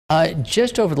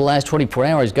Just over the last 24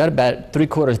 hours, got about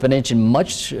 3/4 of an inch in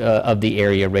much of the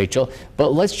area, Rachel.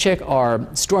 But let's check our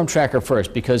storm tracker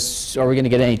first, because are we going to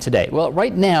get any today? Well,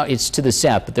 right now it's to the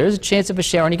south, but there is a chance of a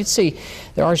shower, and you can see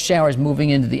there are showers moving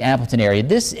into the Appleton area.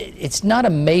 It's not a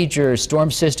major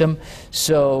storm system,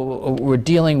 so we're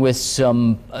dealing with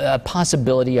some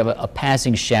possibility of a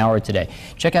passing shower today.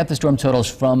 Check out the storm totals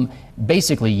from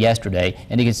basically yesterday,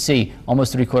 and you can see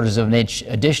almost 3/4 of an inch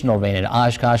additional rain in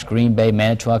Oshkosh, Green Bay,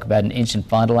 Manitowoc, about an inch in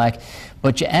Fond du Lac.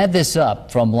 But you add this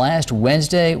up from last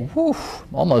Wednesday, whew,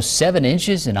 almost 7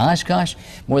 inches in Oshkosh,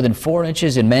 more than 4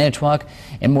 inches in Manitowoc,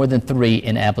 and more than 3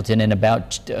 in Appleton, and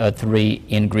about 3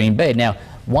 in Green Bay. Now,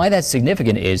 why that's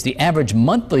significant is the average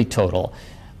monthly total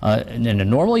in a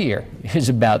normal year is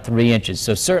about 3 inches.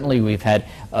 So certainly we've had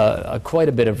quite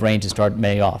a bit of rain to start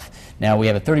May off. Now we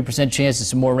have a 30% chance of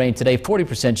some more rain today,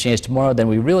 40% chance tomorrow. Then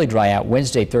we really dry out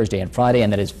Wednesday, Thursday, and Friday,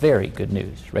 and that is very good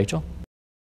news. Rachel?